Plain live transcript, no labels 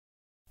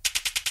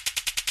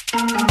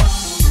Come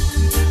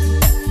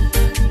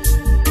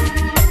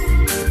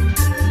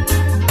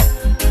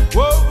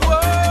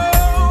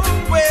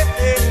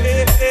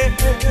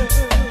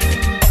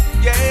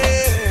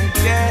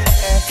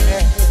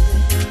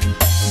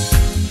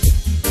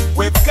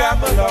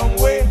a long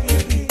way,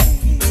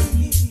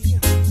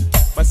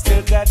 but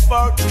still got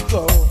far to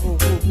go.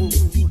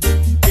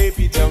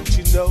 Baby, don't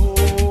you know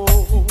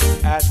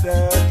I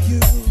love you?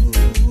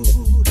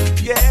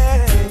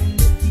 Yeah,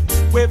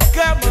 we've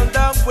come a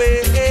long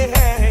way,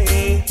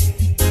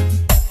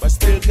 but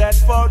still got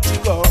far to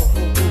go.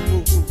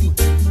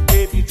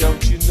 Baby,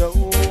 don't you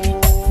know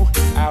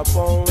I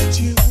want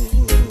you?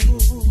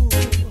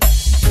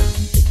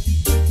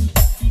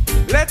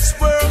 Let's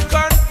work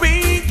on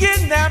being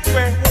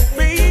happy.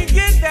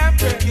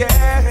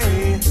 Yeah.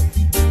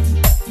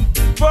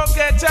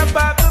 Forget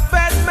about the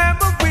bad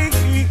memories.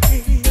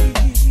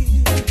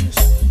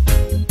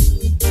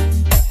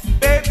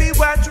 Baby,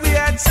 watch, we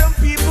had some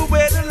people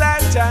wait a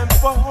lifetime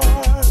for.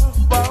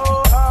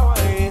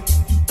 Boy,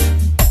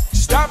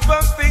 stop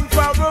and think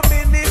for a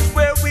minute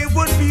where we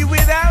would be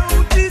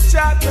without each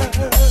other.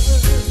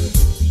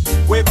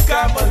 We've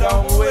come a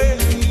long way,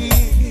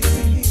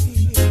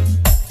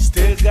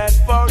 still got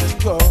far to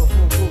go.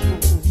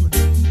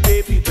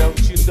 Baby, don't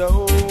you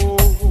know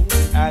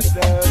I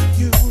love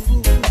you?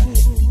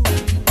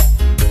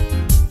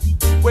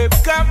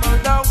 We've come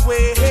a long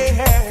way,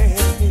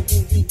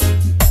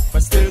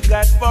 but still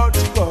got far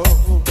to go.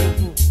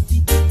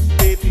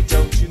 Baby,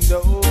 don't you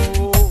know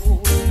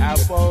I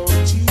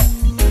want you?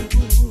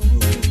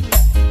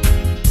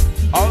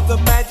 All the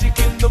magic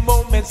in the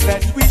moments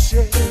that we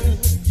share,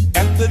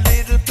 and the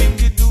little thing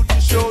you do to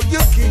show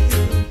you care.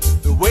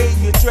 The way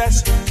you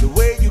dress, the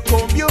way you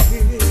comb your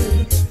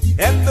hair,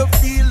 and the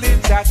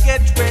feelings I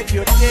get when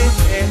you're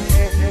there.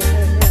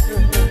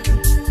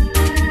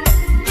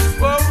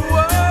 Whoa,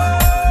 whoa,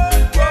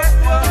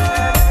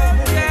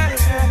 yeah,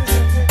 yeah,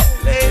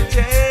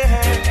 lady,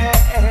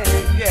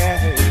 yeah,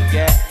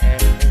 yeah.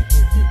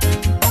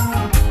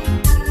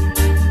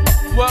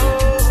 Whoa,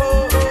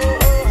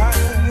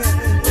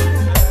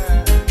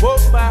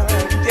 woman,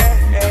 yeah,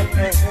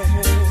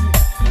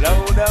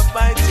 Lord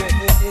Almighty,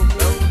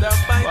 oh,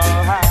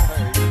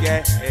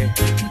 yeah.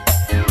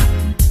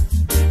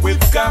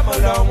 We've come a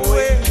long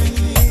way,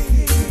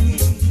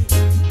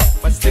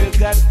 but still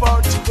got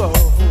far to go.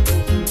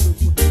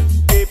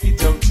 Baby,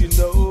 don't you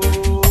know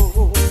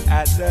I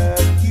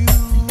love you?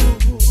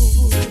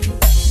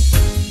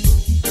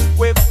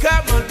 We've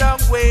come a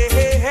long way,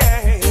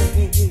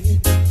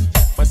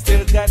 but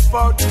still got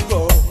far to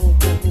go.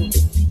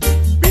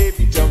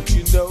 Baby, don't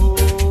you know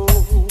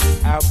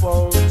I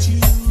want you?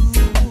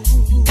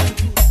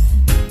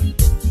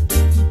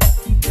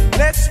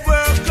 Let's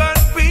work on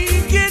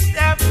being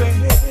happy.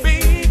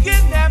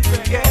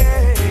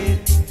 Yeah.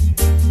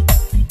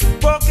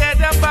 Forget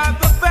about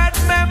the bad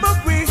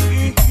memories.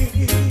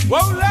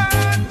 Whoa,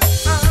 Lord.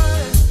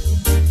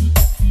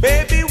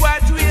 Baby,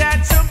 watch, we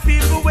had some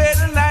people wait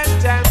a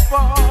lifetime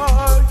for.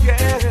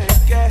 Yeah,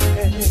 yeah.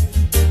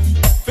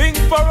 Think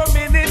for a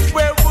minute,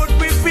 where would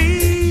we be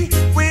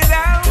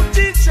without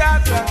each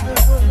other?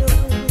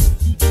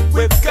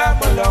 We've come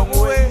a long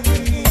way,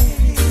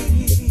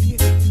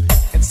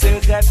 and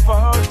still got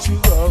far to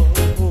go.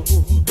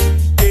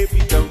 Baby,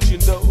 don't you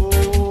know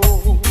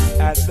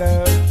I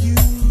love you?